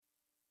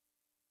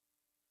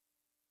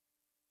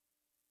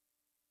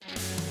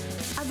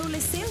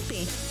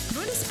Adolescente,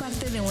 ¿no eres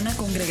parte de una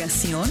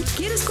congregación?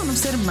 ¿Quieres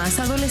conocer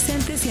más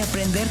adolescentes y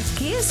aprender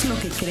qué es lo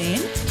que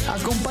creen?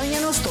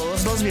 Acompáñanos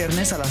todos los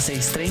viernes a las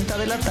 6:30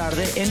 de la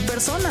tarde en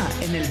persona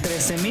en el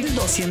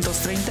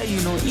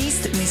 13231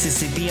 East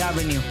Mississippi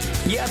Avenue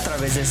y a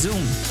través de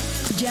Zoom.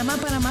 Llama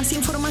para más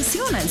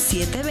información al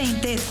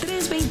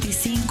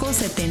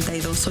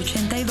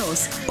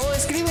 720-325-7282 o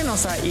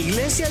escríbenos a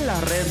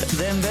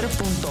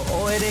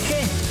iglesialareddenver.org.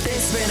 ¡Te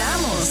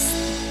esperamos!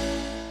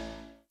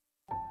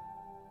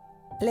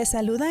 Le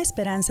saluda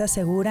Esperanza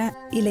Segura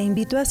y le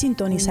invito a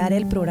sintonizar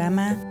el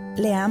programa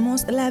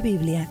Leamos la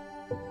Biblia,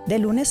 de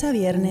lunes a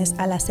viernes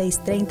a las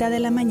 6:30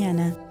 de la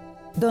mañana,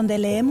 donde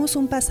leemos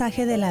un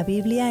pasaje de la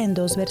Biblia en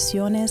 2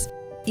 versiones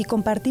y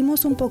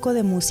compartimos un poco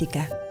de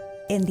música,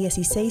 en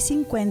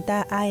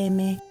 1650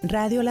 AM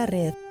Radio La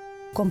Red,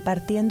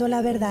 compartiendo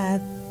la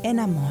verdad en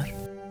amor.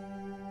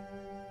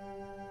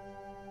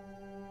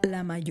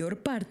 La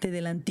mayor parte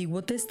del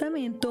Antiguo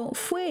Testamento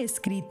fue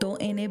escrito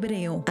en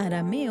hebreo,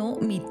 arameo,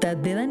 mitad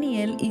de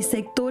Daniel y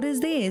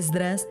sectores de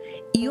Esdras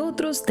y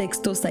otros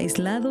textos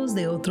aislados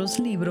de otros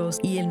libros,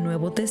 y el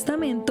Nuevo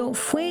Testamento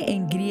fue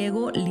en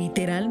griego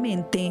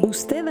literalmente.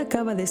 Usted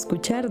acaba de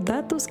escuchar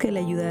datos que le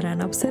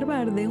ayudarán a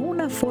observar de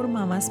una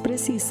forma más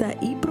precisa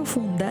y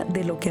profunda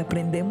de lo que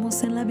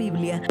aprendemos en la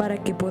Biblia,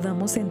 para que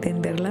podamos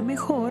entenderla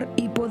mejor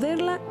y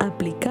poderla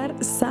aplicar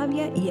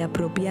sabia y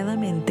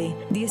apropiadamente.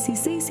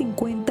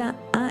 1650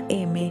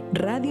 AM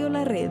Radio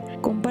La Red,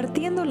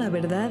 compartiendo la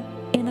verdad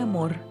en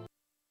amor.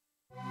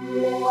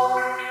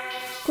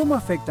 ¿Cómo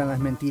afectan las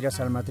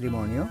mentiras al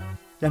matrimonio?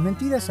 Las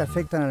mentiras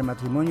afectan al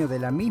matrimonio de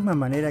la misma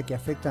manera que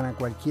afectan a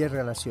cualquier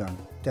relación.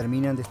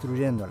 Terminan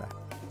destruyéndola.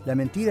 La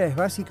mentira es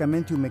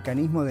básicamente un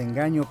mecanismo de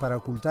engaño para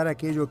ocultar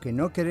aquello que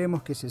no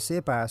queremos que se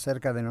sepa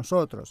acerca de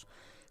nosotros.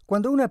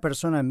 Cuando una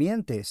persona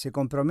miente, se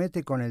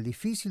compromete con el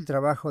difícil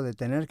trabajo de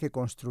tener que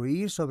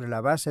construir sobre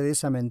la base de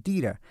esa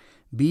mentira.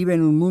 Vive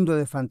en un mundo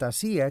de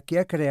fantasía que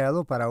ha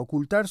creado para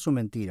ocultar su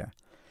mentira.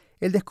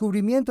 El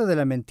descubrimiento de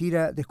la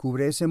mentira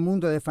descubre ese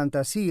mundo de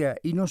fantasía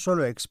y no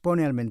solo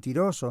expone al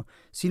mentiroso,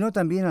 sino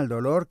también al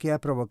dolor que ha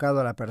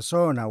provocado a la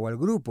persona o al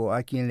grupo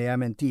a quien le ha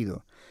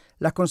mentido.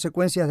 Las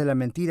consecuencias de la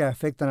mentira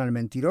afectan al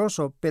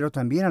mentiroso, pero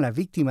también a la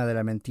víctima de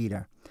la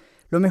mentira.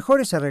 Lo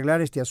mejor es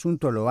arreglar este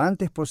asunto lo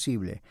antes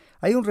posible.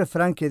 Hay un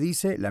refrán que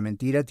dice, la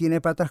mentira tiene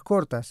patas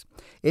cortas.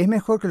 Es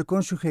mejor que el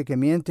cónyuge que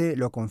miente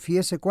lo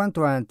confiese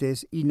cuanto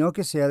antes y no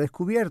que sea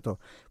descubierto,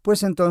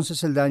 pues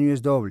entonces el daño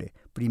es doble.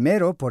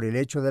 Primero, por el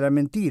hecho de la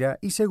mentira,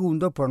 y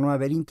segundo, por no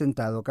haber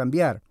intentado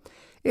cambiar.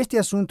 Este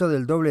asunto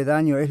del doble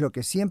daño es lo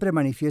que siempre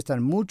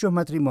manifiestan muchos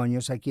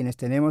matrimonios a quienes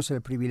tenemos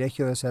el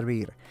privilegio de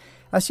servir.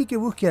 Así que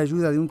busque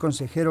ayuda de un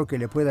consejero que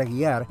le pueda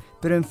guiar,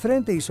 pero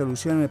enfrente y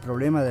solucione el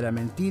problema de la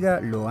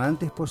mentira lo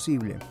antes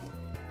posible.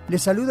 Le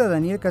saluda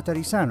Daniel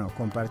Catarizano,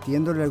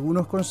 compartiéndole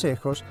algunos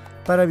consejos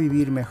para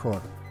vivir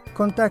mejor.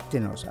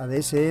 Contáctenos a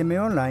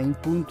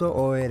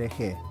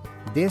dsmonline.org.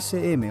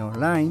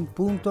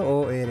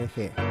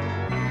 dsmonline.org.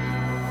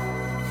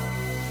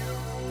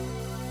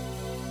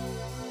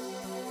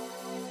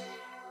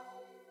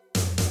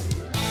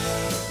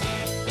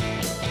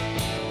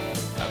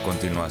 A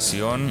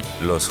continuación,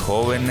 los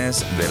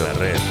jóvenes de la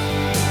red.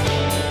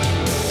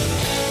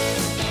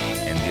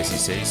 En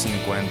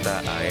 1650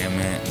 AM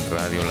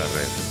Radio La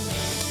Red.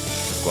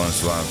 Con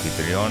su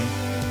anfitrión,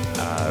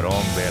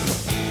 Aarón Velo.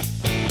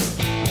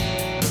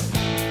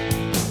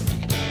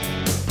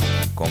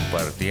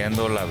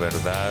 Compartiendo la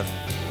verdad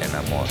en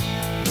amor.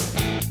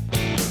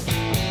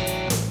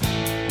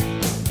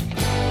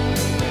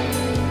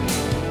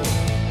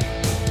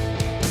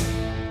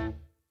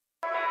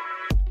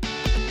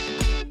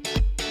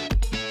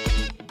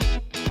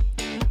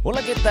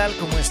 Hola, ¿qué tal?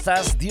 ¿Cómo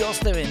estás? Dios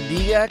te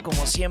bendiga.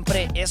 Como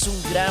siempre, es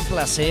un gran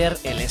placer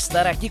el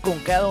estar aquí con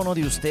cada uno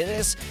de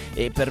ustedes.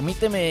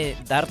 Permíteme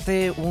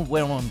enviarte un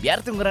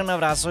gran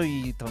abrazo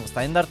y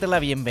también darte la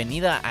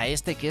bienvenida a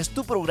este que es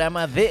tu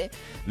programa de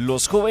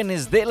Los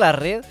Jóvenes de la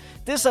Red.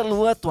 Te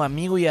saluda tu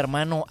amigo y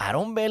hermano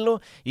Aarón Velo,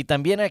 y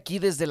también aquí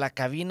desde la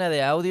cabina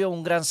de audio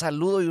un gran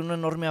saludo y un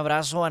enorme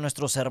abrazo a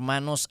nuestros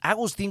hermanos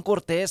Agustín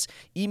Cortés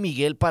y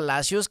Miguel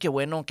Palacios, que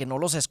bueno, que no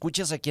los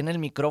escuches aquí en el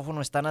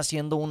micrófono, están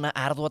haciendo una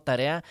ardua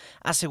tarea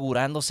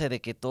asegurándose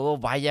de que todo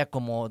vaya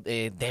como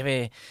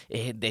debe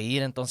de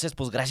ir. Entonces,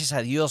 pues gracias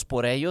a Dios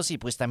por ellos, y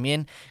pues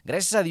también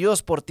gracias a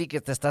Dios por ti que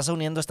te estás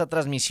uniendo a esta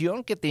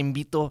transmisión, que te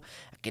invito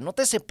a que no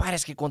te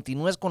separes, que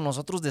continúes con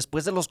nosotros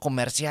después de los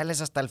comerciales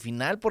hasta el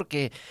final,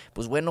 porque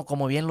pues bueno,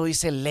 como bien lo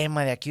dice el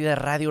lema de aquí de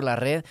Radio La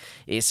Red,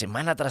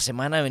 semana tras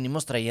semana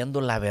venimos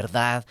trayendo la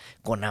verdad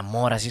con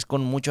amor. Así es,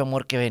 con mucho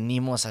amor que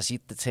venimos así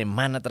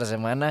semana tras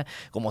semana,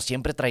 como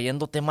siempre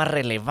trayendo temas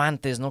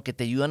relevantes, ¿no? Que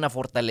te ayudan a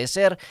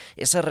fortalecer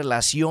esa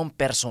relación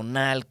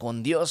personal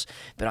con Dios.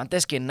 Pero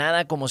antes que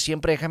nada, como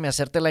siempre, déjame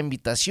hacerte la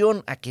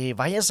invitación a que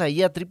vayas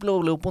ahí a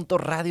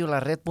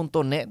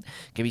www.radiolared.net,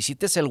 que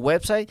visites el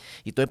website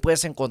y tú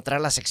puedes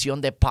encontrar la sección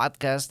de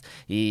podcast,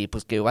 y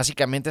pues que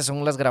básicamente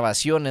son las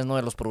grabaciones, ¿no?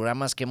 De los programas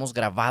programas que hemos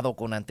grabado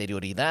con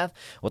anterioridad,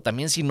 o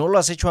también si no lo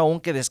has hecho aún,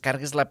 que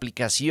descargues la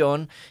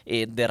aplicación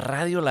de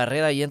Radio La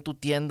Red ahí en tu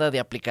tienda de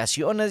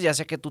aplicaciones, ya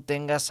sea que tú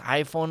tengas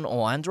iPhone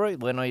o Android.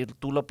 Bueno, ahí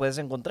tú lo puedes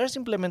encontrar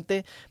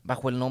simplemente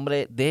bajo el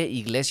nombre de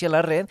Iglesia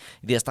La Red,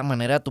 y de esta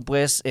manera tú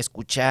puedes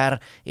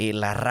escuchar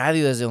la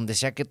radio desde donde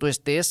sea que tú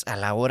estés a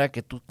la hora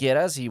que tú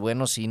quieras, y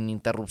bueno, sin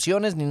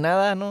interrupciones ni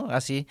nada, ¿no?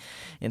 Así,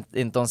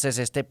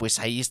 entonces pues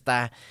ahí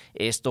está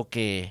esto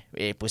que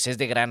pues es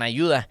de gran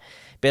ayuda.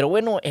 Pero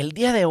bueno, el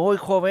día de hoy,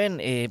 joven,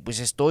 pues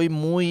estoy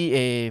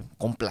muy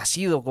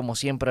complacido como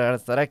siempre de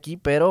estar aquí,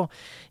 pero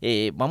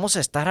vamos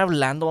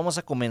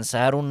a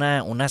comenzar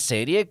una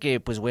serie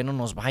que pues bueno,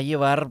 nos va a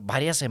llevar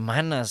varias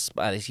semanas,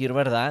 a decir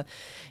verdad,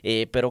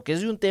 pero que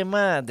es de un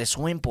tema de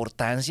suma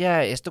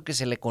importancia, esto que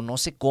se le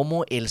conoce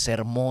como el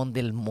Sermón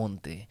del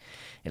Monte.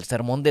 El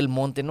Sermón del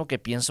Monte, ¿no? Que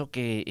pienso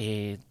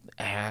que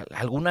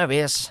alguna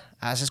vez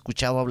has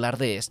escuchado hablar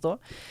de esto.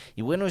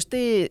 Y bueno,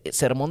 este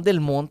Sermón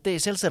del Monte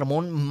es el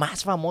sermón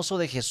más famoso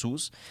de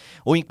Jesús,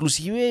 o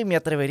inclusive me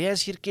atrevería a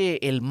decir que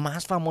el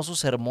más famoso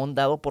sermón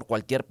dado por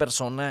cualquier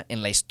persona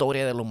en la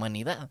historia de la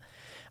humanidad.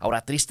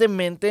 Ahora,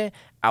 tristemente,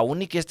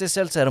 aún y que este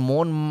sea el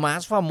sermón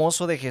más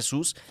famoso de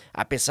Jesús,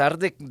 a pesar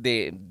de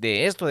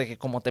esto, de que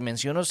como te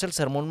menciono es el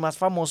sermón más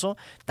famoso,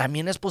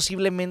 también es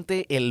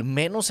posiblemente el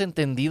menos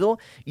entendido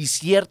y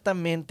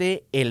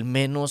ciertamente el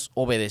menos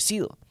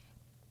obedecido.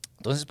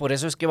 Entonces, por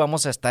eso es que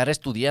vamos a estar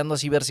estudiando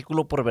así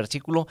versículo por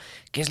versículo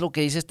qué es lo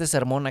que dice este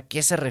sermón, a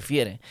qué se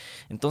refiere.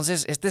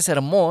 Entonces, este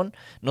sermón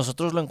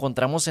nosotros lo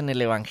encontramos en el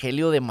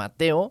Evangelio de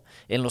Mateo,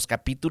 en los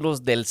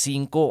capítulos del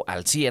 5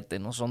 al 7,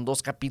 ¿no? Son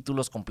 2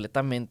 capítulos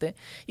completamente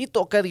y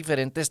toca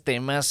diferentes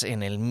temas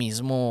en el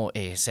mismo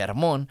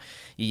sermón.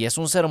 Y es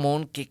un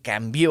sermón que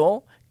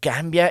cambia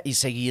y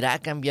seguirá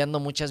cambiando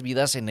muchas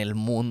vidas en el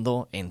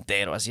mundo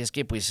entero. Así es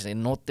que pues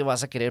no te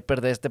vas a querer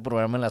perder este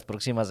programa en las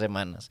próximas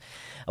semanas.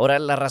 Ahora,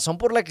 la razón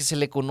por la que se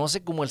le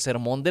conoce como el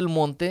Sermón del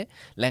Monte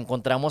la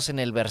encontramos en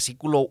el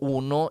versículo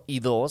 1 y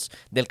 2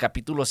 del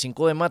capítulo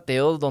 5 de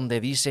Mateo, donde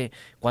dice: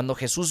 cuando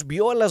Jesús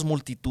vio a las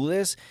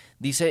multitudes,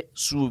 dice,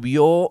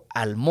 subió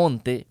al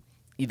monte.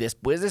 Y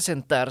después de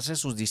sentarse,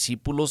 sus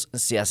discípulos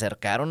se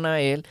acercaron a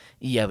él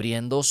y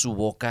abriendo su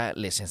boca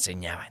les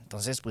enseñaba.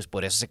 Entonces, pues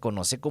por eso se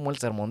conoce como el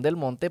Sermón del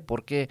Monte,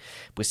 porque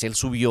pues él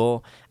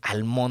subió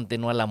al monte,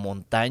 no a la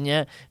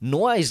montaña,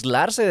 no a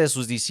aislarse de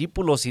sus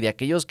discípulos y de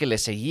aquellos que le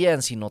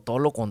seguían, sino todo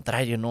lo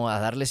contrario, ¿no? A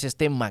darles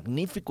este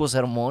magnífico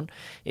sermón,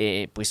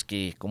 pues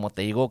que, como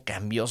te digo,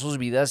 cambió sus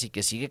vidas y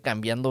que sigue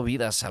cambiando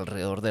vidas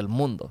alrededor del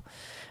mundo.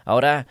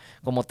 Ahora,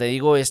 como te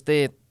digo,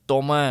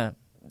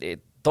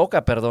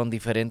 toca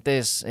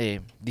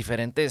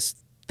diferentes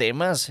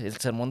temas. El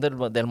Sermón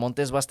del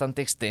Monte es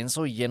bastante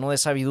extenso y lleno de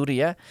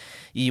sabiduría.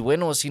 Y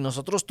bueno, si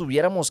nosotros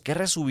tuviéramos que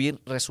resumir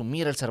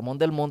el Sermón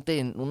del Monte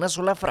en una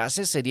sola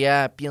frase,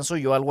 sería, pienso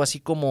yo, algo así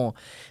como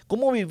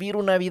cómo vivir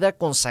una vida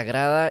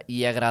consagrada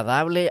y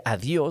agradable a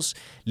Dios,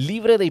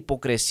 libre de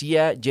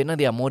hipocresía, llena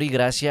de amor y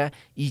gracia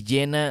y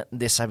llena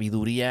de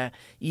sabiduría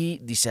y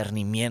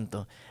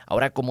discernimiento.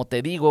 Ahora, como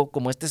te digo,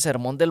 como este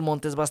Sermón del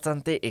Monte es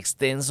bastante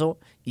extenso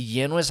y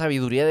lleno de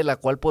sabiduría de la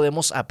cual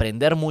podemos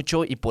aprender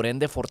mucho y por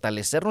ende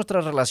fortalecer nuestra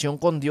relación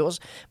con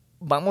Dios,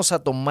 vamos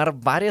a tomar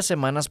varias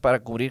semanas para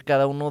cubrir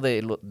cada uno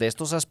de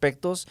estos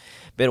aspectos.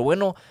 Pero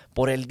bueno,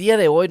 por el día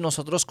de hoy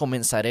nosotros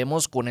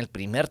comenzaremos con el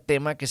primer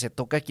tema que se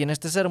toca aquí en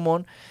este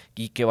sermón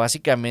y que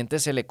básicamente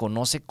se le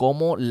conoce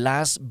como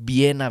las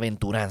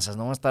bienaventuranzas.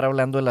 No vamos a estar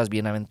hablando de las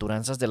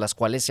bienaventuranzas de las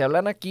cuales se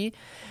hablan aquí,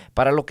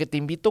 para lo que te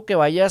invito que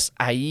vayas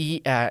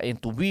ahí en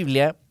tu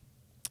Biblia.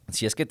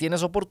 Si es que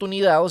tienes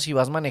oportunidad o si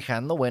vas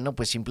manejando, bueno,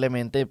 pues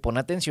simplemente pon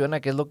atención a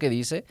qué es lo que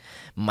dice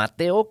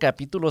Mateo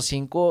capítulo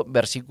 5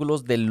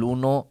 versículos del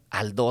 1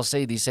 al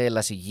 12 y dice de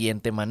la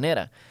siguiente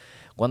manera: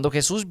 cuando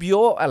Jesús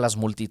vio a las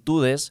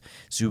multitudes,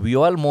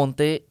 subió al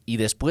monte y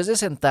después de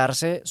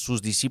sentarse,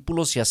 sus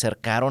discípulos se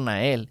acercaron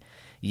a él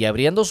y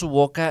abriendo su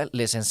boca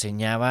les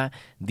enseñaba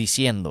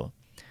diciendo: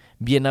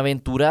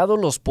 bienaventurados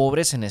los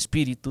pobres en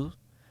espíritu,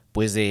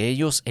 pues de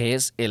ellos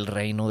es el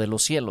reino de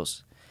los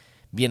cielos.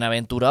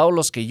 Bienaventurados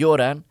los que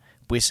lloran,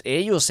 pues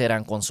ellos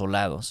serán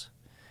consolados.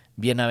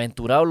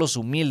 Bienaventurados los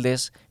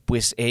humildes,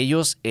 pues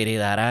ellos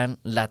heredarán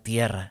la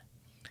tierra.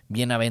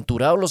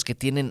 Bienaventurados los que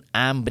tienen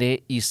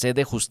hambre y sed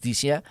de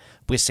justicia,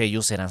 pues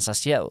ellos serán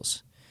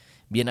saciados.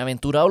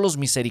 Bienaventurados los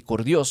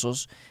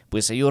misericordiosos,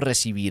 pues ellos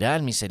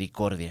recibirán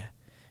misericordia.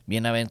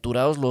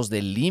 Bienaventurados los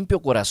de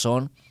limpio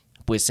corazón,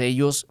 pues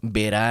ellos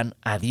verán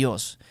a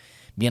Dios.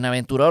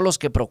 Bienaventurados los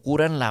que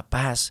procuran la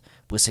paz,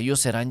 pues ellos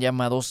serán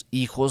llamados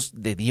hijos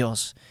de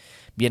Dios.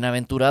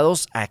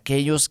 Bienaventurados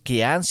aquellos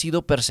que han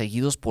sido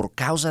perseguidos por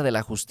causa de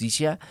la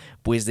justicia,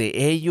 pues de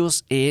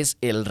ellos es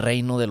el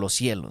reino de los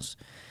cielos.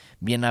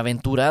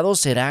 Bienaventurados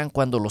serán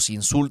cuando los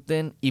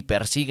insulten y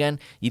persigan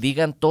y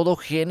digan todo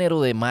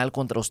género de mal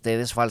contra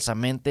ustedes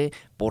falsamente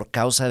por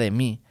causa de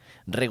mí.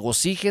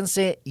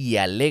 Regocíjense y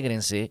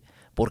alégrense,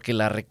 porque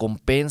la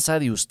recompensa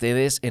de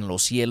ustedes en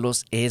los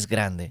cielos es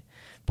grande.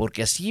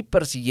 Porque así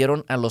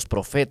persiguieron a los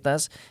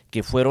profetas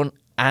que fueron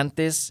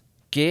antes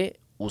que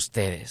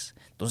ustedes.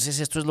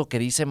 Entonces esto es lo que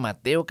dice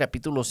Mateo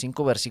capítulo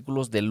 5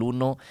 versículos del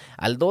 1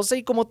 al 12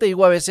 y como te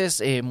digo, a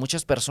veces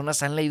muchas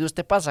personas han leído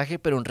este pasaje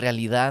pero en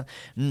realidad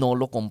no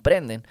lo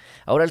comprenden.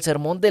 Ahora el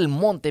Sermón del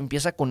Monte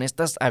empieza con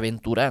estas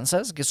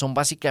aventuranzas que son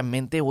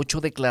básicamente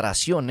 8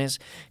 declaraciones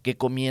que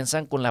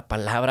comienzan con la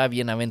palabra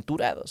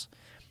bienaventurados.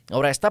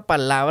 Ahora, esta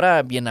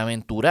palabra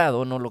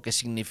bienaventurado, ¿no? Lo que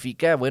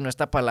significa, bueno,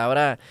 esta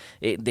palabra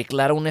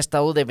declara un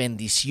estado de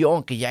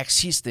bendición que ya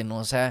existe, ¿no?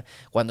 O sea,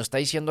 cuando está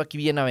diciendo aquí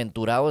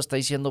bienaventurado, está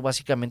diciendo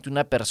básicamente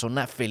una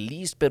persona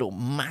feliz, pero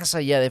más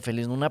allá de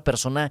feliz, una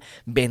persona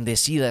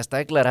bendecida, está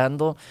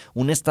declarando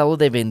un estado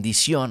de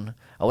bendición.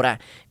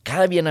 Ahora,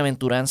 cada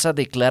bienaventuranza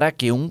declara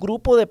que un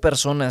grupo de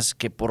personas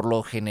que por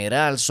lo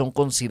general son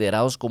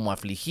considerados como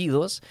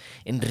afligidos,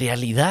 en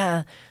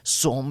realidad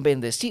son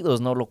bendecidos,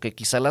 ¿no? Lo que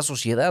quizá la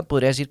sociedad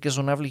podría decir que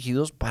son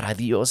afligidos, para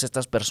Dios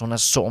estas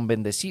personas son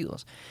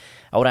bendecidos.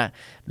 Ahora,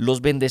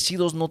 los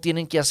bendecidos no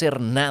tienen que hacer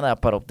nada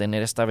para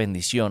obtener esta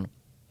bendición.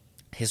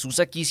 Jesús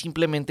aquí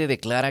simplemente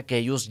declara que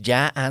ellos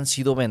ya han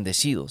sido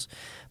bendecidos.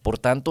 Por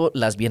tanto,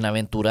 las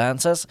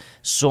bienaventuranzas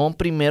son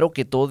primero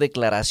que todo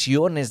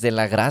declaraciones de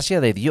la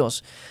gracia de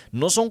Dios.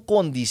 No son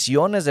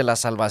condiciones de la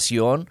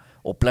salvación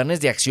o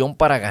planes de acción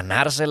para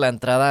ganarse la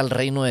entrada al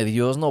reino de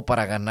Dios, no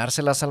para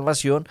ganarse la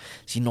salvación,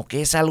 sino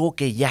que es algo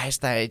que ya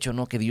está hecho,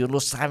 ¿no? Que Dios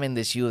los ha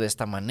bendecido de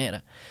esta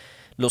manera.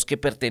 Los que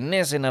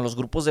pertenecen a los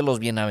grupos de los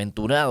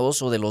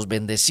bienaventurados o de los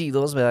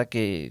bendecidos, ¿verdad?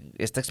 Que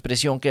esta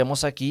expresión que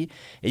vemos aquí,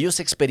 ellos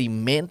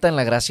experimentan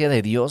la gracia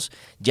de Dios,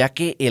 ya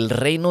que el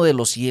reino de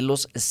los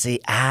cielos se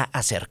ha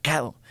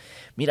acercado.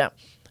 Mira,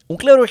 un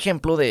claro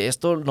ejemplo de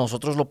esto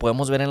nosotros lo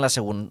podemos ver en la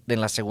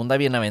segunda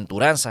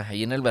bienaventuranza,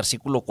 ahí en el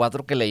versículo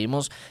 4 que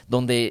leímos,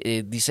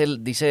 donde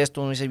dice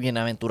esto, dice,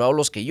 bienaventurados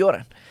los que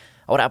lloran.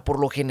 Ahora, por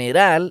lo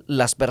general,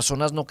 las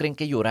personas no creen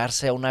que llorar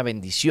sea una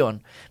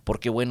bendición,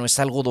 porque bueno, es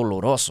algo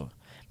doloroso.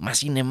 Mas,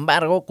 sin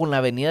embargo, con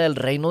la venida del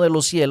reino de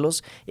los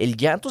cielos, el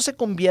llanto se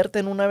convierte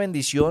en una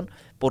bendición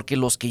porque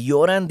los que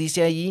lloran,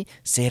 dice allí,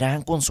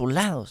 serán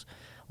consolados.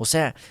 O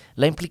sea,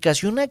 la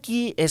implicación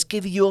aquí es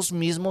que Dios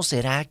mismo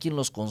será quien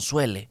los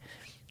consuele.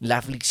 La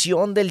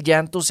aflicción del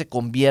llanto se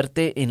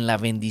convierte en la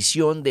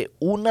bendición de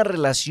una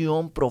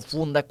relación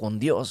profunda con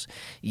Dios.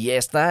 Y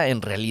esta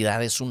en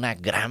realidad es una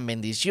gran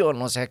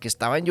bendición. O sea, que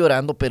estaban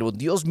llorando, pero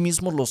Dios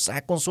mismo los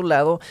ha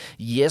consolado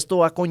y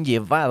esto ha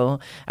conllevado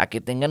a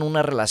que tengan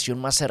una relación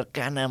más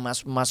cercana,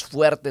 más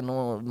fuerte,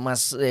 ¿no?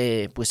 Más,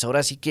 pues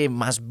ahora sí que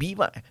más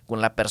viva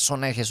con la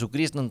persona de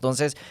Jesucristo.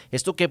 Entonces,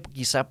 esto que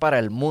quizá para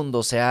el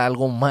mundo sea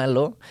algo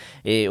malo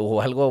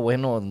o algo,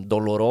 bueno,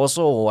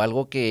 doloroso o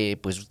algo que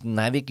pues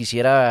nadie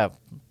quisiera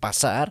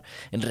pasar,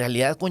 en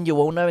realidad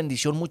conllevó una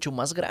bendición mucho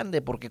más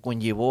grande porque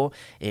conllevó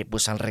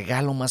pues al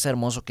regalo más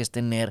hermoso que es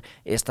tener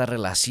esta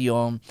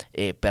relación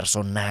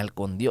personal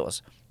con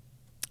Dios.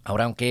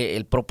 Ahora, aunque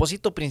el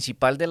propósito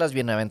principal de las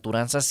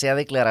bienaventuranzas sea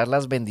declarar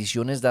las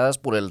bendiciones dadas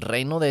por el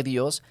reino de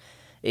Dios,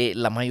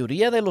 la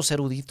mayoría de los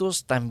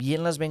eruditos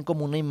también las ven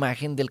como una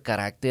imagen del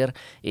carácter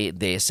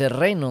de ese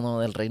reino, ¿no?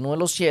 Del reino de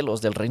los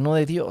cielos, del reino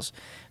de Dios.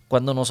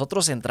 Cuando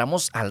nosotros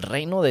entramos al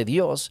reino de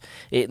Dios,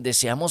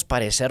 deseamos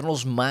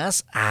parecernos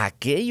más a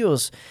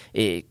aquellos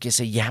que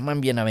se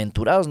llaman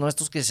bienaventurados, ¿no?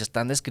 Estos que se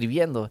están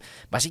describiendo.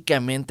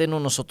 Básicamente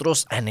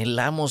nosotros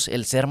anhelamos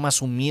el ser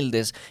más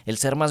humildes, el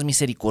ser más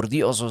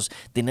misericordiosos,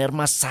 tener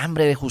más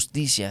hambre de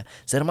justicia,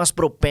 ser más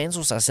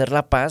propensos a hacer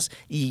la paz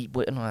y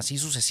bueno, así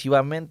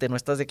sucesivamente, ¿no?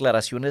 Estas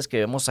declaraciones que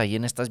vemos ahí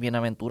en estas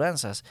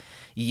bienaventuranzas.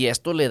 Y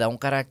esto le da un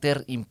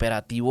carácter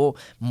imperativo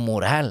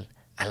moral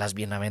a las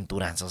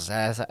bienaventuranzas. O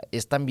sea,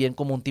 es también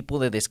como un tipo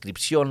de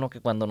descripción, ¿no?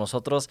 Que cuando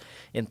nosotros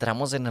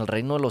entramos en el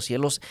reino de los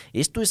cielos,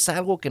 esto es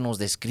algo que nos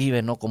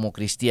describe, ¿no? Como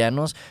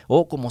cristianos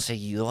o como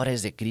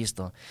seguidores de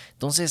Cristo.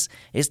 Entonces,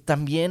 es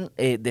también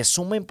de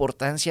suma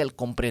importancia el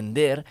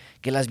comprender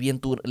que las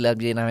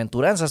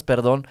bienaventuranzas,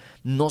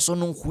 no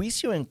son un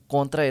juicio en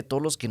contra de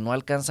todos los que no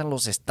alcanzan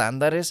los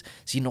estándares,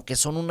 sino que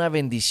son una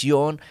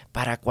bendición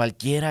para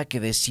cualquiera que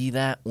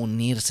decida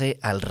unirse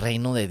al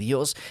reino de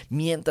Dios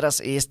mientras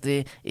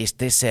esté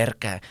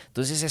cerca.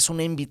 Entonces es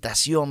una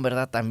invitación,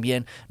 ¿verdad?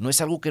 También no es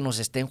algo que nos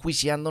esté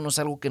enjuiciando, no es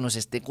algo que nos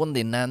esté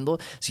condenando,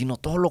 sino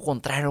todo lo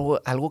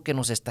contrario, algo que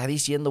nos está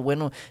diciendo,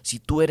 bueno, si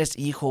tú eres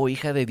hijo o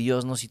hija de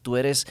Dios, no, si tú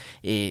eres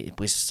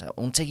pues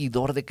un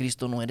seguidor de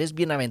Cristo, no eres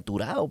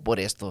bienaventurado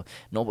por esto,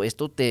 no,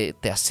 esto te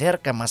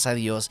acerca más a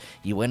Dios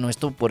y bueno,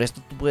 por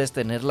esto tú puedes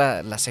tener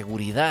la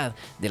seguridad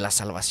de la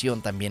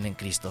salvación también en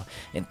Cristo.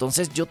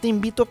 Entonces yo te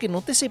invito a que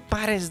no te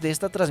separes de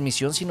esta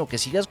transmisión, sino que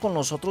sigas con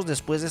nosotros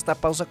después de esta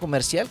pausa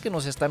comercial que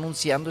nos está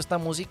anunciando esta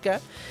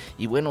música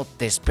y bueno,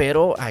 te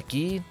espero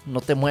aquí, no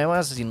te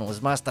muevas, sino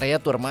es más, trae a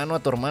tu hermano, a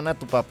tu hermana, a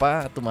tu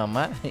papá, a tu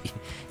mamá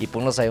y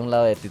ponlos ahí a un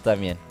lado de ti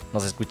también.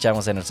 Nos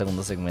escuchamos en el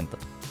segundo segmento.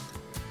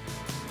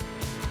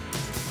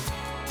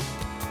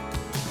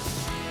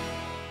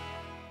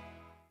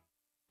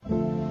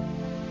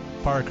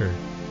 Parker,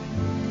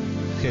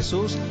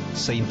 Jesús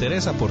se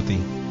interesa por ti.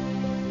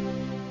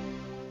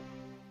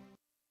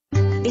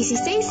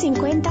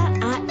 1650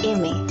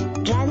 AM,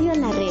 Radio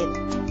La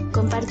Red,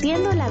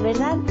 compartiendo la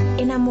verdad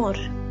en amor.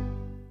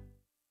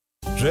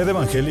 Red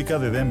Evangélica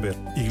de Denver,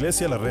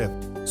 Iglesia La Red.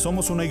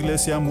 Somos una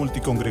iglesia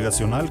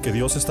multicongregacional que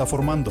Dios está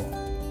formando.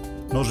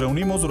 Nos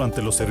reunimos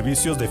durante los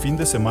servicios de fin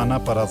de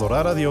semana para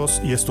adorar a Dios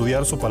y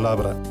estudiar su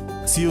palabra.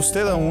 Si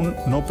usted aún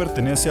no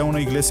pertenece a una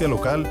iglesia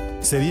local,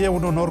 sería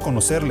un honor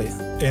conocerle.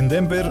 En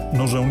Denver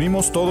nos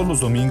reunimos todos los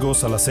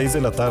domingos a las 6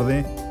 de la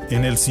tarde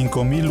en el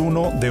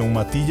 5001 de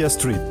Umatilla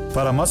Street.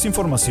 Para más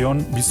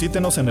información,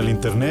 visítenos en el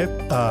internet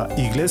a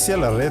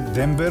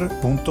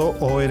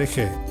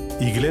iglesialareddenver.org.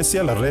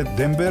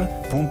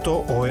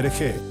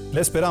 iglesialareddenver.org.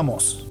 ¡Le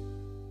esperamos!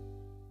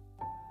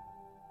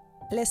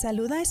 Le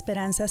saluda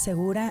Esperanza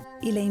Segura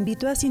y le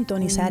invito a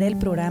sintonizar el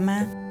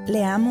programa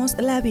Leamos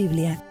la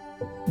Biblia,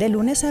 de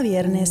lunes a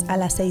viernes a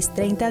las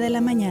 6:30 de la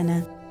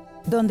mañana,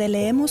 donde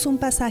leemos un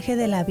pasaje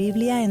de la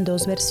Biblia en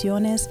 2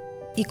 versiones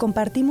y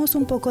compartimos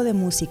un poco de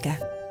música,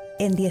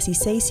 en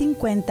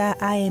 1650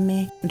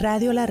 AM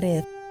Radio La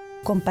Red,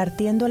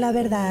 compartiendo la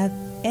verdad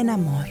en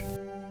amor.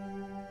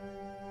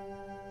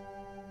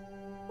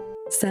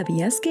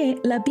 ¿Sabías que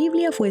la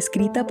Biblia fue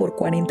escrita por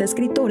 40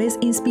 escritores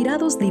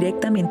inspirados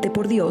directamente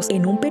por Dios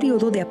en un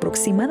periodo de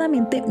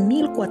aproximadamente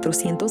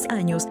 1400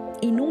 años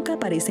y nunca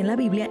aparece en la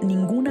Biblia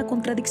ninguna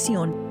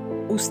contradicción?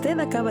 Usted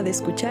acaba de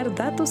escuchar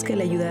datos que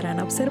le ayudarán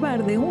a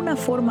observar de una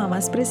forma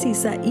más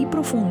precisa y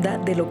profunda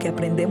de lo que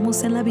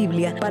aprendemos en la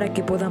Biblia para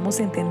que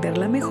podamos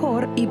entenderla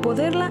mejor y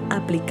poderla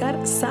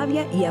aplicar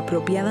sabia y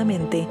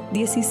apropiadamente.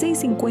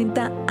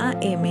 1650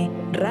 AM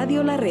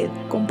Radio La Red,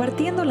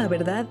 compartiendo la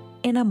verdad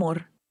en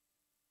amor.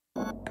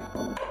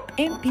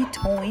 MP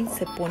Towing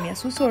se pone a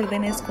sus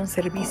órdenes con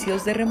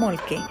servicios de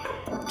remolque.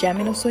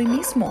 Llámenos hoy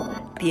mismo.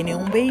 ¿Tiene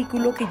un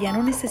vehículo que ya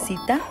no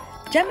necesita?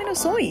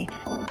 Llámenos hoy.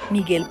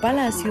 Miguel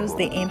Palacios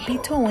de MP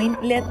Towing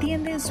le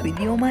atiende en su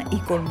idioma y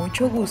con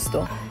mucho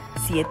gusto.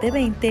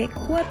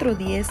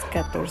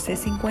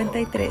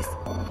 720-410-1453.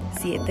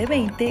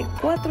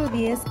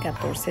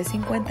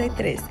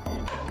 720-410-1453.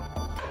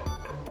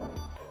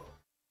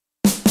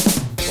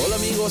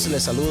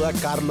 Les saluda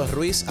Carlos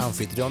Ruiz,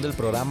 anfitrión del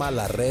programa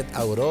La Red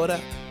Aurora,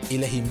 y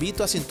les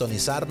invito a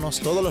sintonizarnos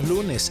todos los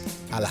lunes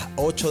a las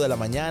 8 de la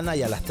mañana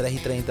y a las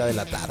 3:30 de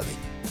la tarde.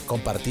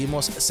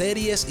 Compartimos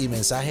series y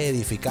mensajes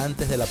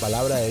edificantes de la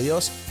palabra de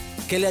Dios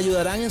que le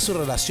ayudarán en su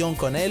relación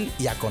con Él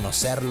y a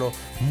conocerlo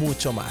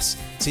mucho más.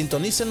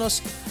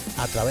 Sintonícenos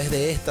a través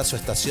de esta su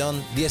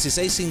estación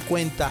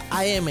 1650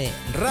 AM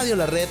Radio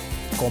La Red,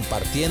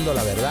 compartiendo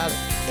la verdad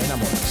en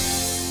amor.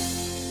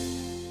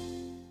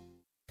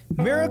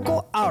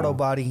 Miracle Auto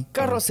Body,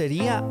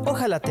 carrocería,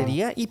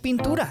 hojalatería y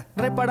pintura.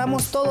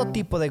 Reparamos todo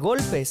tipo de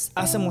golpes,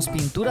 hacemos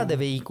pintura de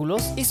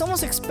vehículos y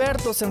somos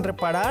expertos en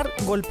reparar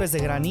golpes de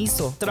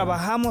granizo.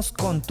 Trabajamos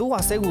con tu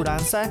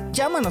aseguranza.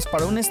 Llámanos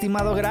para un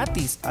estimado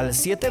gratis al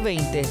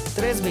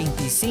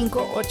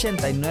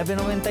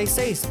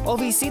 720-325-8996 o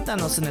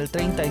visítanos en el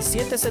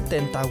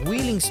 3770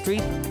 Wheeling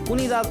Street,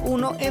 Unidad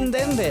 1 en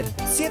Denver.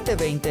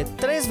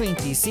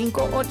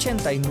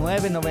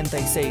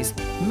 720-325-8996.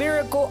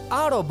 Miracle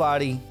Auto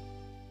Body.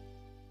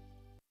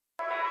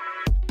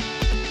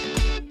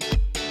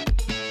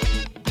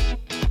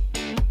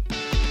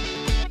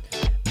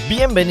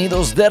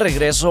 Bienvenidos de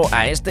regreso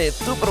a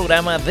tu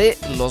programa de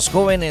los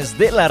jóvenes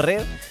de la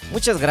red.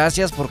 Muchas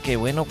gracias porque,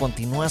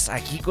 continúas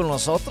aquí con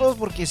nosotros,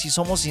 porque si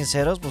somos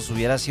sinceros, pues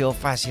hubiera sido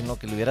fácil, ¿no?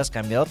 Que le hubieras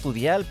cambiado tu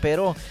dial,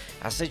 pero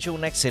has hecho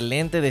una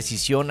excelente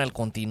decisión al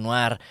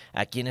continuar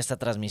aquí en esta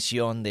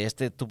transmisión de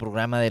tu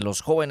programa de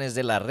los jóvenes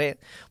de la red.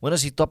 Bueno,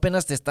 si tú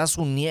apenas te estás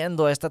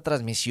uniendo a esta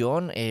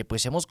transmisión,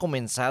 pues hemos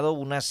comenzado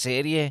una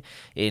serie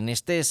en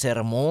este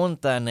sermón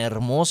tan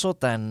hermoso,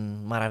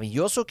 tan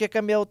maravilloso, que ha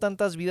cambiado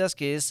tantas vidas,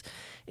 que es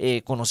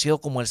conocido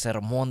como el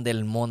Sermón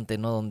del Monte,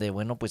 ¿no? Donde,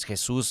 pues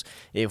Jesús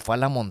fue a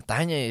la montaña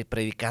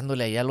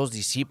predicándole allá a los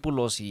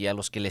discípulos y a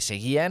los que le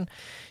seguían.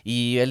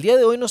 Y el día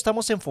de hoy nos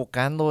estamos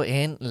enfocando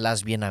en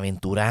las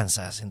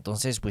bienaventuranzas.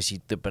 Entonces, pues si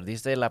te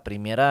perdiste el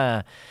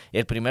primer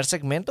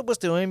segmento, pues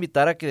te voy a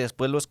invitar a que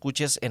después lo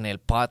escuches en el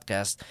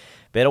podcast.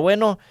 Pero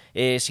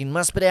sin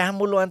más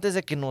preámbulo, antes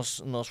de que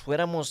nos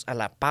fuéramos a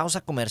la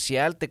pausa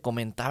comercial, te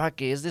comentaba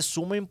que es de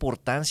suma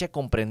importancia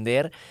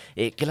comprender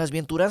que las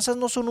bienaventuranzas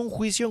no son un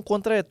juicio en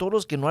contra de todos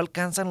los que no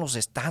alcanzan los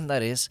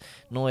estándares,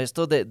 no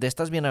esto de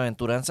estas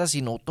bienaventuranzas,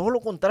 sino todo lo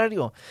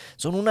contrario.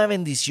 Son una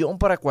bendición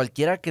para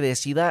cualquiera que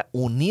decida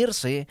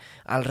unirse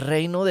al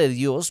reino de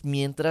Dios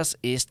mientras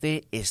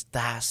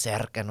está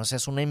cerca. No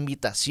es una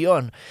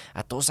invitación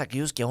a todos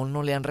aquellos que aún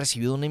no le han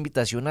recibido una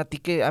invitación. A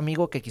ti,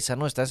 amigo, que quizá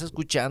no estás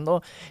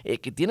escuchando,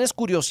 que tienes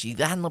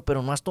curiosidad, ¿no?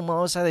 Pero no has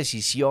tomado esa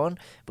decisión,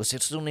 pues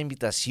eso es una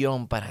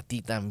invitación para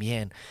ti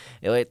también.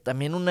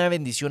 También una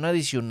bendición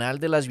adicional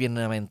de las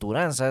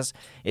bienaventuranzas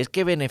es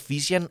que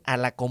benefician a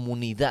la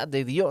comunidad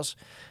de Dios,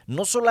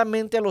 no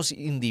solamente a los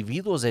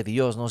individuos de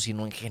Dios, ¿no?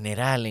 Sino en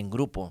general, en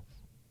grupo.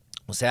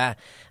 O sea,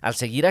 al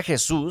seguir a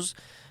Jesús,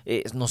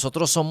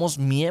 nosotros somos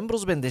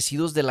miembros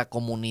bendecidos de la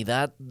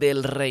comunidad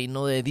del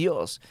reino de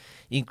Dios,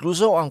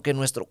 incluso aunque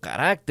nuestro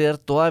carácter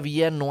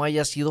todavía no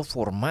haya sido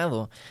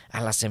formado a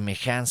la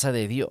semejanza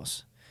de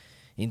Dios.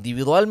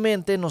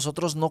 Individualmente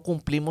nosotros no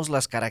cumplimos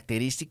las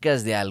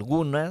características de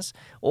algunas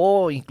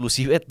o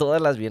inclusive todas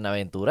las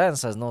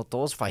bienaventuranzas, ¿no?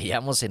 Todos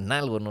fallamos en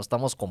algo, no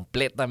estamos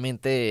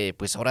completamente,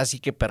 pues ahora sí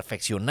que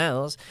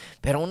perfeccionados,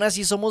 pero aún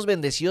así somos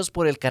bendecidos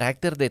por el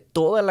carácter de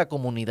toda la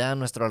comunidad a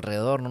nuestro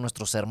alrededor, ¿no?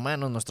 Nuestros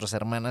hermanos, nuestras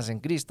hermanas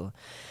en Cristo.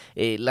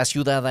 La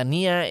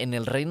ciudadanía en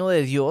el reino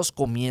de Dios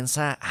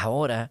comienza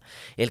ahora.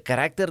 El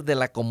carácter de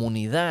la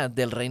comunidad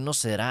del reino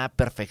será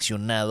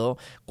perfeccionado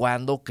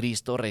cuando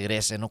Cristo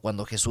regrese, ¿no?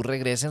 Cuando Jesús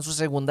regrese en su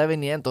segunda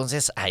venida,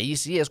 entonces ahí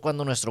sí es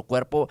cuando nuestro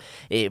cuerpo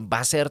va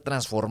a ser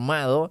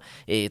transformado.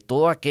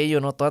 Todo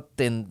aquello, ¿no? Toda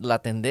la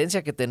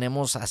tendencia que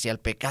tenemos hacia el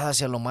pecado,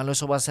 hacia lo malo,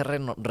 eso va a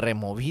ser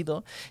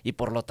removido, y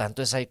por lo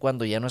tanto es ahí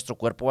cuando ya nuestro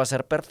cuerpo va a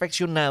ser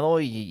perfeccionado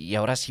y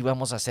ahora sí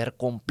vamos a ser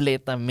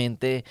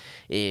completamente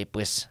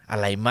pues a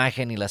la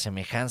imagen y la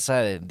semejanza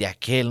de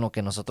aquel, ¿no?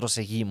 que nosotros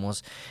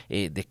seguimos,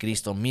 de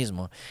Cristo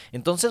mismo.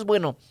 Entonces,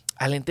 bueno,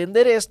 al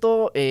entender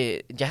esto,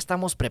 ya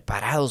estamos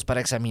preparados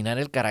para examinar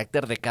el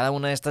carácter de cada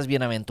una de estas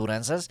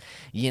bienaventuranzas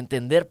y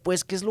entender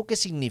pues qué es lo que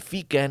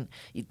significan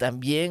y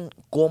también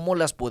cómo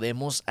las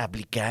podemos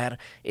aplicar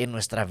en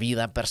nuestra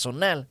vida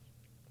personal.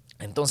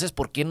 Entonces,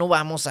 ¿por qué no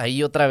vamos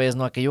ahí otra vez,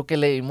 no aquello que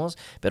leímos,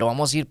 pero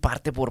vamos a ir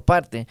parte por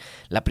parte?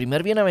 La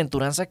primera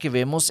bienaventuranza que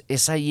vemos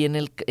es ahí en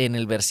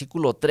el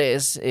versículo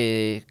 3,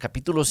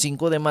 capítulo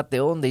 5 de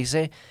Mateo, donde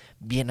dice: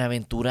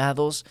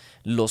 bienaventurados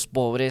los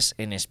pobres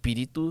en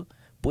espíritu,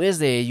 pues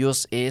de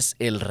ellos es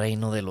el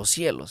reino de los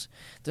cielos.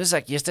 Entonces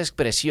aquí esta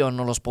expresión,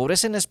 ¿no? Los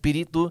pobres en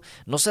espíritu,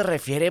 no se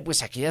refiere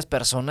pues a aquellas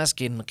personas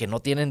que no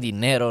tienen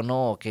dinero,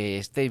 ¿no? O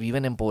que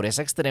viven en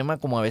pobreza extrema,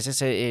 como a veces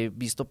he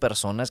visto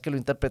personas que lo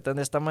interpretan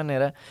de esta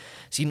manera,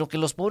 sino que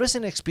los pobres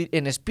en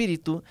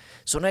espíritu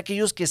son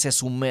aquellos que se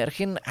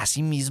sumergen a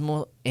sí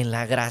mismos en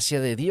la gracia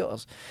de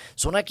Dios.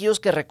 Son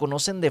aquellos que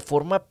reconocen de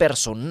forma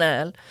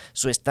personal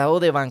su estado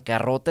de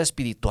bancarrota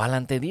espiritual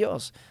ante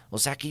Dios. O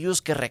sea,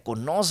 aquellos que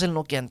reconocen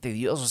lo que ante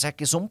Dios, o sea,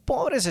 que son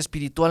pobres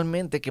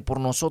espiritualmente, que por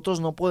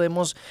nosotros no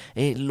podemos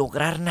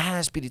lograr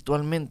nada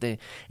espiritualmente.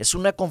 Es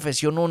una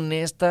confesión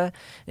honesta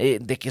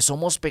de que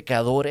somos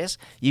pecadores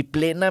y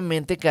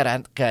plenamente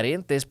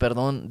carentes,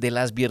 de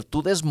las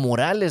virtudes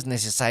morales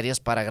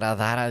necesarias para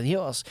agradar a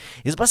Dios.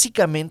 Es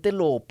básicamente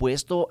lo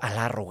opuesto a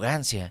la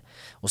arrogancia.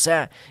 O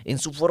sea, en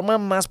su forma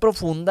más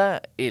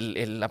profunda,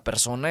 la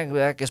persona,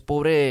 ¿verdad?, que es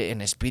pobre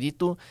en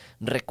espíritu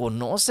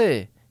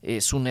reconoce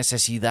su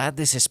necesidad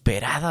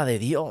desesperada de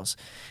Dios.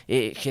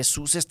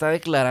 Jesús está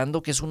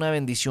declarando que es una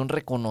bendición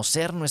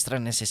reconocer nuestra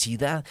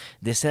necesidad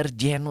de ser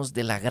llenos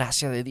de la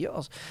gracia de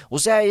Dios. O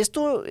sea,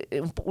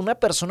 una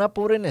persona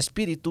pobre en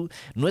espíritu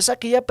no es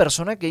aquella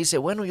persona que dice,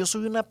 bueno, yo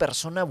soy una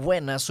persona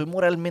buena, soy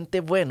moralmente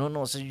bueno,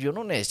 no, yo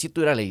no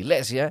necesito ir a la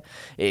iglesia,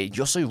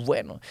 yo soy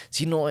bueno,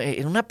 sino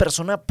una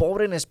persona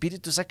pobre en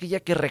espíritu es aquella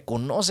que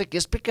reconoce que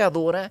es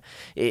pecadora,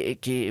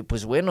 que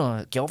pues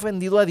bueno, que ha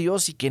ofendido a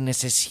Dios y que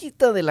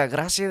necesita de la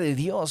gracia de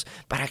Dios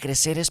para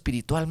crecer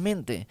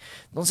espiritualmente.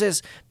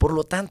 Entonces, por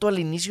lo tanto, al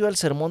inicio del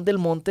Sermón del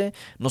Monte,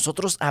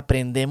 nosotros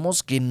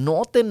aprendemos que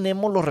no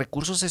tenemos los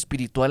recursos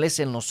espirituales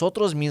en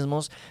nosotros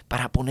mismos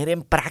para poner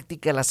en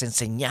práctica las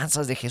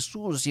enseñanzas de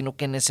Jesús, sino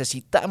que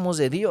necesitamos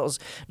de Dios.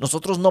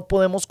 Nosotros no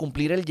podemos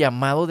cumplir el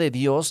llamado de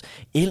Dios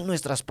en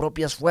nuestras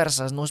propias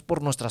fuerzas, no es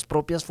por nuestras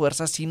propias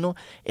fuerzas, sino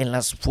en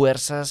las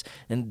fuerzas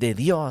de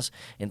Dios.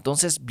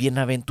 Entonces,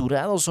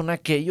 bienaventurados son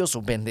aquellos,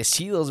 o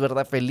bendecidos,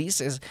 ¿verdad?,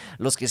 felices,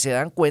 los que se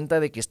dan cuenta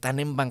de que están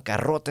en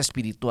bancarrota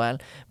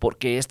espiritual,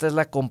 porque esta es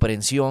la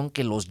comprensión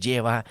que los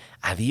lleva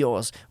a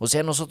Dios. O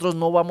sea, nosotros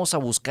no vamos a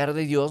buscar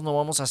de Dios, no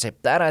vamos a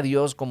aceptar a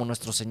Dios como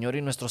nuestro Señor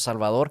y nuestro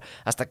Salvador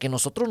hasta que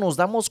nosotros nos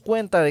damos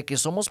cuenta de que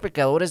somos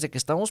pecadores, de que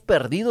estamos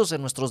perdidos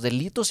en nuestros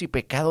delitos y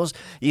pecados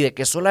y de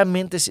que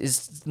solamente,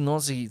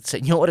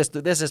 Señor,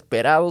 estoy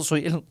desesperado,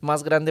 soy el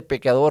más grande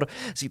pecador.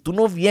 Si tú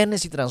no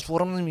vienes y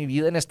transformas mi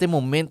vida en este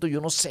momento,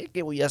 yo no sé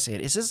qué voy a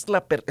hacer.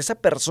 Esa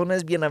persona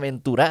es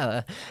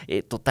bienaventurada,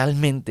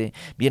 totalmente.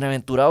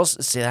 Bienaventurados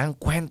se dan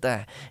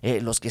cuenta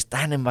los que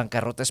están en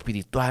bancarrota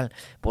espiritual,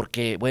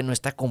 porque bueno,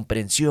 esta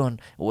comprensión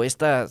o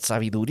esta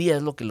sabiduría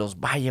es lo que los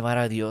va a llevar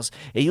a Dios.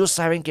 Ellos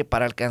saben que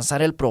para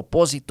alcanzar el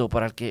propósito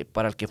para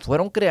el que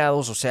fueron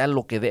creados, o sea,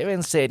 lo que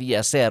deben ser y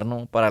hacer,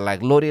 ¿no?, para la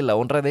gloria y la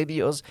honra de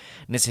Dios,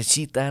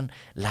 necesitan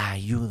la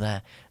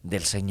ayuda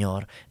del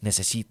Señor,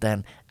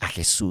 necesitan a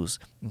Jesús.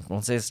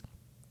 Entonces,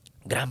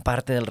 gran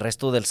parte del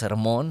resto del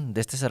sermón,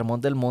 de este Sermón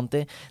del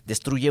Monte,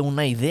 destruye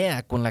una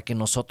idea con la que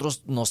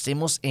nosotros nos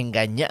hemos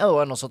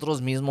engañado a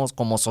nosotros mismos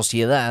como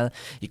sociedad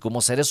y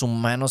como seres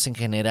humanos en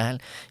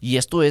general, y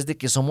esto es de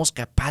que somos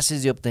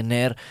capaces de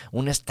obtener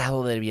un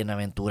estado de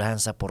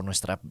bienaventuranza por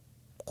nuestra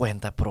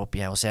cuenta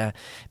propia, o sea,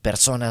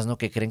 personas, ¿no?,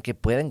 que creen que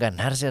pueden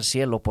ganarse al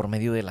cielo por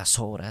medio de las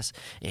obras.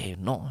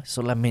 No,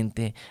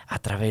 solamente a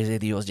través de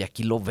Dios, y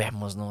aquí lo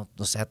vemos, ¿no?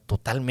 O sea,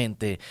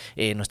 totalmente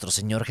nuestro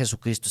Señor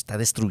Jesucristo está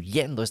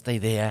destruyendo esta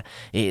idea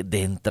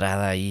de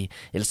entrada ahí.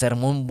 El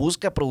sermón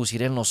busca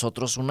producir en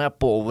nosotros una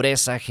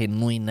pobreza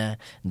genuina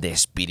de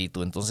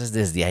espíritu, entonces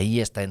desde ahí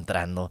está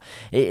entrando.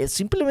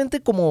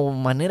 Simplemente como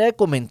manera de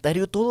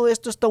comentario, todo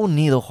esto está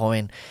unido,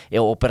 joven,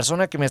 o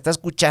persona que me está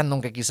escuchando,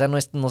 aunque quizá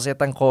no sea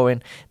tan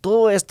joven.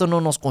 Todo esto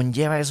no nos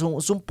conlleva, es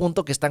un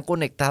punto que están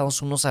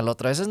conectados unos al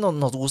otro. A veces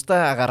nos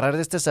gusta agarrar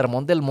de este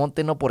sermón del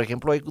monte, ¿no? Por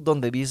ejemplo, ahí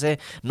donde dice,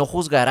 no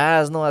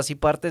juzgarás, ¿no? Así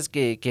partes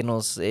que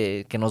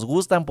nos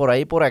gustan por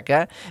ahí, por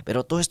acá,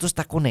 pero todo esto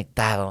está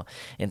conectado.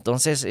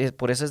 Entonces,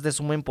 por eso es de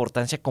suma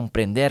importancia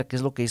comprender qué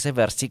es lo que dice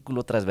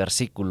versículo tras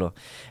versículo.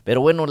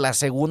 Pero bueno, la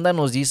segunda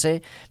nos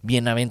dice,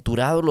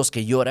 bienaventurados los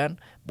que lloran,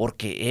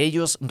 porque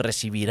ellos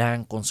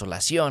recibirán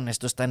consolación.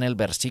 Esto está en el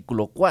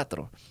versículo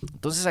 4.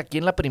 Entonces aquí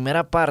en la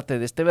primera parte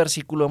de este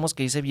versículo vemos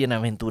que dice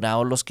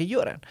bienaventurados los que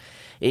lloran.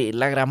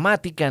 La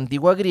gramática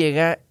antigua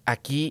griega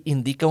aquí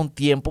indica un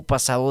tiempo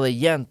pasado de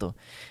llanto.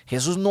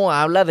 Jesús no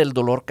habla del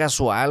dolor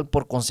casual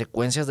por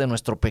consecuencias de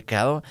nuestro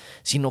pecado,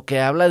 sino que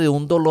habla de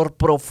un dolor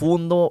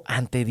profundo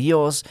ante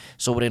Dios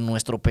sobre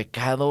nuestro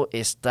pecado,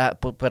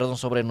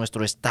 sobre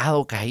nuestro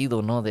estado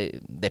caído, ¿no?,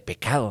 de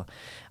pecado.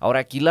 Ahora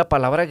aquí la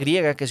palabra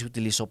griega que se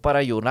utilizó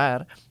para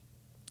llorar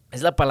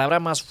es la palabra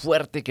más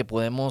fuerte que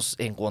podemos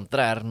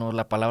encontrar, ¿no?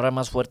 La palabra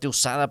más fuerte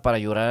usada para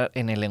llorar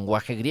en el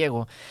lenguaje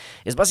griego.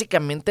 Es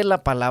básicamente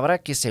la palabra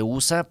que se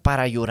usa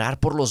para llorar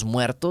por los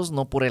muertos,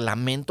 ¿no? Por el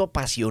lamento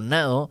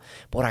apasionado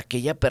por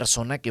aquella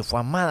persona que fue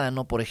amada,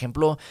 ¿no? Por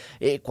ejemplo,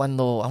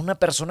 cuando a una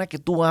persona que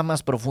tú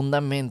amas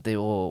profundamente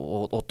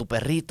o tu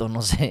perrito,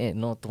 no sé,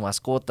 ¿no?, tu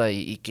mascota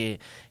y que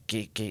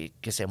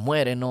se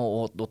muere, ¿no?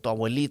 O tu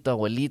abuelito,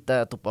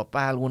 abuelita, tu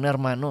papá, algún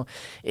hermano,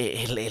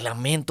 el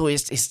lamento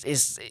es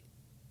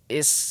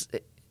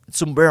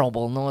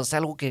unbearable, ¿no? Es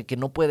algo que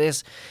no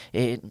puedes,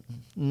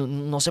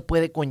 no se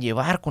puede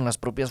conllevar con las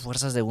propias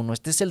fuerzas de uno.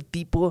 Este es el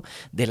tipo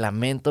de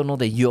lamento, ¿no?,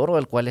 de lloro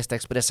al cual está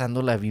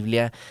expresando la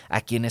Biblia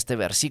aquí en este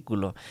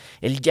versículo.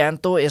 El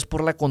llanto es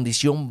por la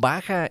condición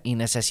baja y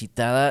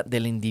necesitada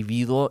del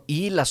individuo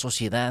y la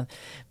sociedad,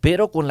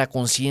 pero con la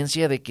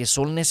conciencia de que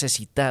son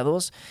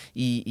necesitados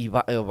y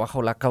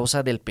bajo la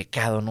causa del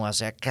pecado, ¿no? O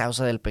sea,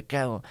 causa del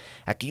pecado.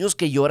 Aquellos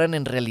que lloran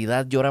en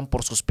realidad lloran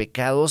por sus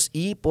pecados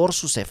y por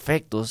sus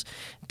efectos.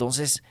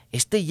 Entonces,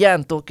 este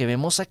llanto que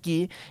vemos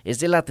aquí es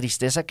de la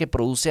tristeza que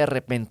produce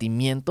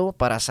arrepentimiento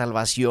para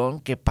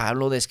salvación que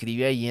Pablo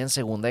describe ahí en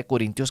 2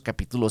 Corintios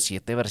capítulo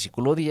 7,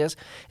 versículo 10,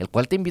 el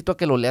cual te invito a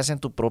que lo leas en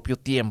tu propio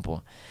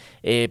tiempo.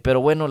 Pero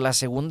bueno, la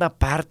segunda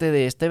parte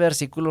de este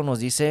versículo nos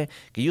dice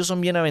que ellos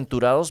son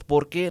bienaventurados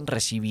porque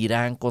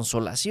recibirán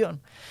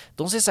consolación.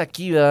 Entonces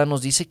aquí, ¿verdad?,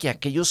 nos dice que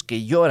aquellos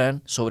que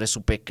lloran sobre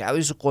su pecado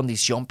y su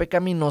condición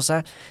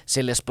pecaminosa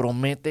se les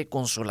promete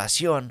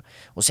consolación.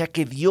 O sea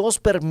que Dios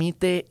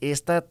permite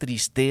esta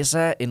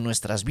tristeza en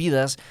nuestras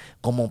vidas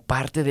como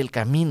parte del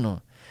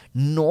camino,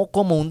 no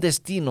como un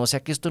destino. O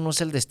sea que esto no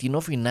es el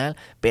destino final,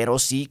 pero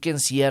sí que en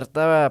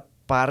cierta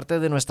parte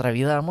de nuestra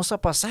vida vamos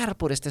a pasar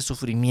por este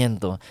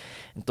sufrimiento.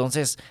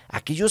 Entonces,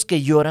 aquellos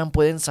que lloran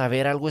pueden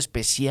saber algo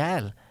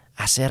especial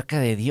acerca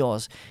de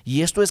Dios,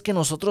 y esto es que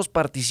nosotros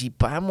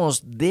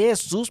participamos de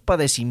sus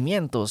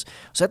padecimientos.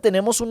 O sea,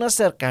 tenemos un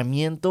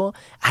acercamiento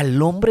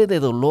al hombre de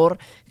dolor,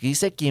 que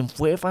dice quien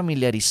fue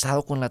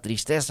familiarizado con la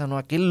tristeza, ¿no?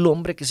 Aquel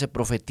hombre que se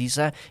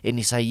profetiza en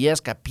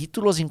Isaías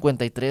capítulo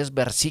 53,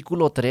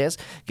 versículo 3,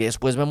 que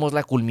después vemos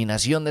la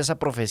culminación de esa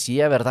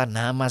profecía, ¿verdad?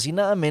 Nada más y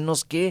nada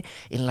menos que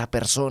en la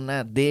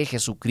persona de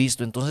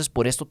Jesucristo. Entonces,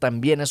 por esto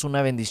también es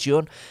una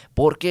bendición,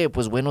 porque,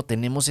 pues bueno,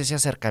 tenemos ese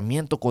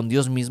acercamiento con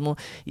Dios mismo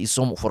y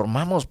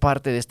formamos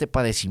parte de este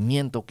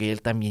padecimiento que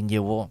Él también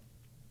llevó.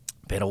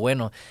 Pero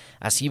bueno,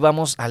 así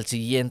vamos al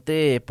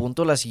siguiente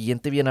punto, la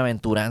siguiente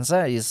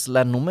bienaventuranza, es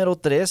la número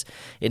 3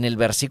 en el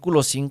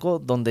versículo 5,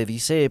 donde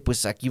dice,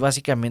 pues aquí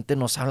básicamente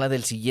nos habla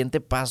del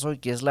siguiente paso, y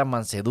que es la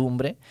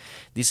mansedumbre.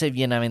 Dice,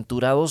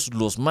 bienaventurados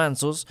los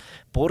mansos,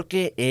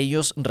 porque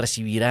ellos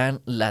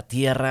recibirán la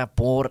tierra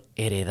por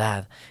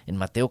heredad. En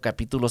Mateo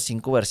capítulo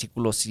 5,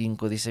 versículo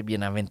 5 dice,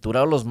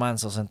 bienaventurados los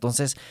mansos.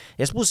 Entonces,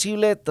 es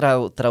posible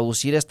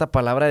traducir esta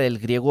palabra del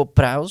griego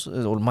praus,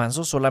 o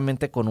manso,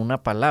 solamente con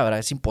una palabra,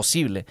 es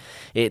imposible.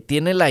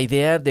 Tiene la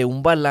idea de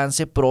un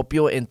balance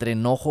propio entre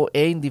enojo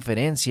e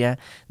indiferencia,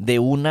 de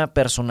una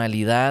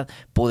personalidad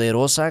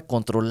poderosa,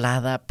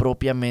 controlada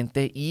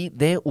propiamente, y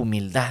de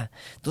humildad.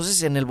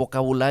 Entonces, en el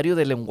vocabulario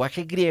del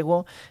lenguaje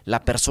griego,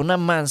 la persona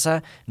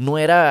mansa no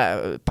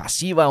era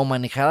pasiva o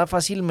manejada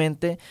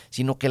fácilmente,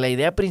 sino que la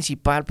idea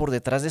principal por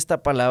detrás de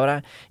esta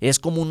palabra es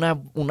como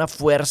una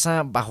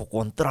fuerza bajo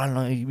control,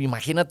 ¿no?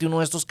 Imagínate uno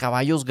de estos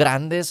caballos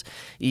grandes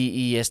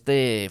y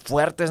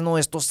fuertes, ¿no?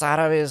 Estos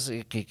árabes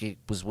que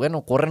pues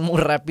bueno, corren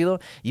muy rápido.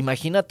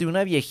 Imagínate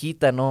una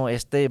viejita, ¿no?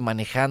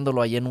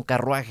 Manejándolo ahí en un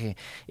carruaje.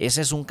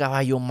 Ese es un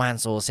caballo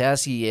manso. O sea,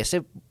 si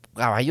ese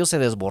caballo se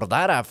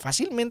desbordara,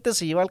 fácilmente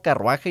se lleva al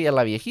carruaje y a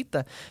la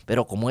viejita,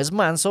 pero como es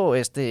manso,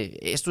 esto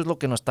es lo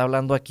que nos está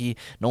hablando aquí,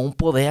 no un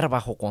poder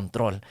bajo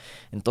control.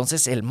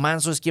 Entonces el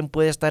manso es quien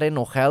puede estar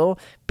enojado,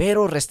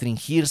 pero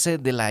restringirse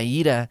de la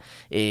ira,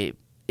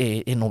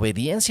 en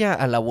obediencia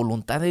a la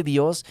voluntad de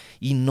Dios,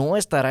 y no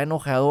estará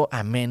enojado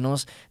a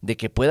menos de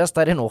que pueda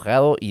estar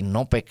enojado y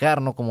no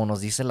pecar, ¿no? Como nos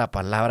dice la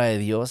palabra de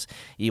Dios.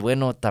 Y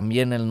bueno,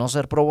 también el no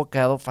ser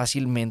provocado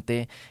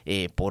fácilmente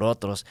por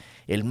otros.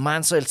 El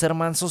ser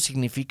manso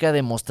significa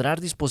demostrar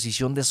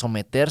disposición de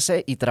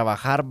someterse y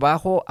trabajar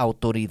bajo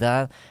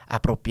autoridad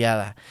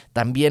apropiada.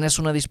 También es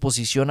una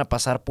disposición a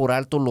pasar por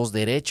alto los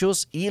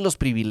derechos y los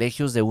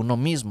privilegios de uno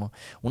mismo.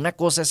 Una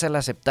cosa es el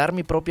aceptar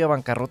mi propia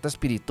bancarrota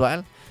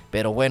espiritual,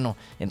 pero bueno,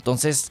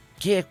 entonces,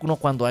 ¿qué uno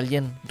cuando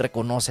alguien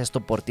reconoce esto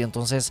por ti?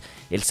 Entonces,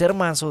 el ser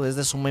manso es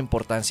de suma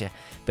importancia.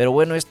 Pero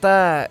bueno,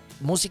 esta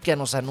música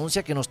nos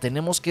anuncia que nos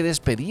tenemos que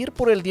despedir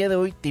por el día de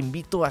hoy. Te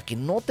invito a que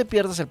no te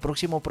pierdas el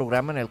próximo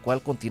programa en el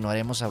cual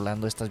continuaremos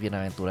hablando de estas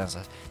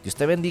bienaventuranzas. Dios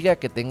te bendiga,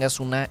 que tengas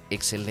una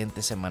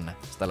excelente semana.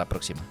 Hasta la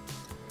próxima.